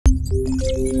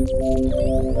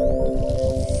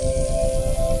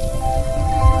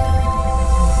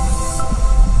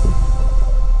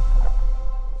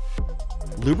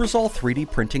Lubrizol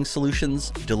 3D printing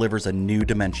solutions delivers a new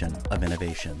dimension of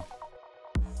innovation.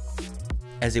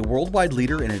 As a worldwide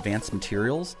leader in advanced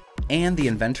materials and the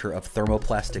inventor of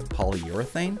thermoplastic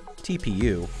polyurethane,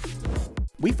 TPU,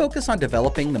 we focus on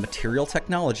developing the material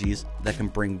technologies that can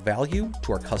bring value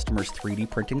to our customers' 3D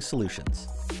printing solutions.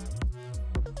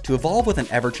 To evolve with an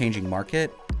ever-changing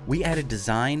market, we added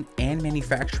design and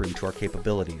manufacturing to our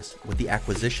capabilities with the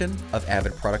acquisition of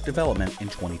Avid Product Development in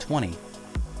 2020.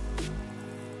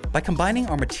 By combining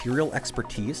our material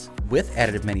expertise with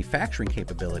additive manufacturing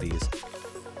capabilities,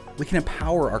 we can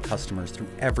empower our customers through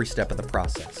every step of the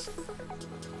process.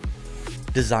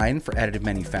 Design for additive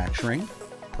manufacturing,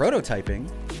 prototyping,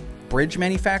 bridge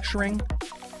manufacturing,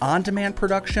 on-demand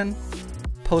production,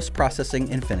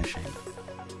 post-processing and finishing,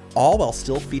 all while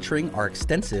still featuring our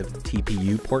extensive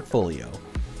TPU portfolio.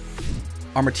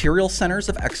 Our material centers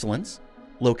of excellence,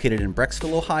 located in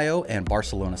Brecksville, Ohio and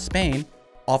Barcelona, Spain,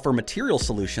 offer material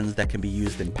solutions that can be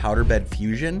used in powder bed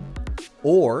fusion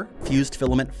or fused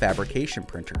filament fabrication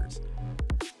printers,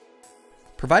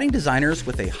 providing designers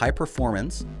with a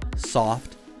high-performance,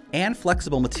 soft, and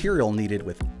flexible material needed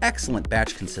with excellent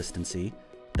batch consistency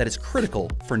that is critical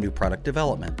for new product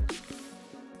development.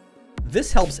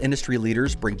 This helps industry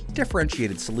leaders bring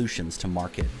differentiated solutions to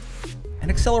market and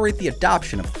accelerate the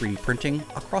adoption of 3D printing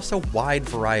across a wide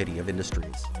variety of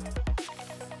industries.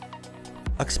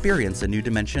 Experience a new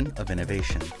dimension of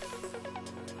innovation.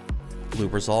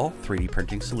 Lubrizol 3D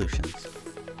Printing Solutions.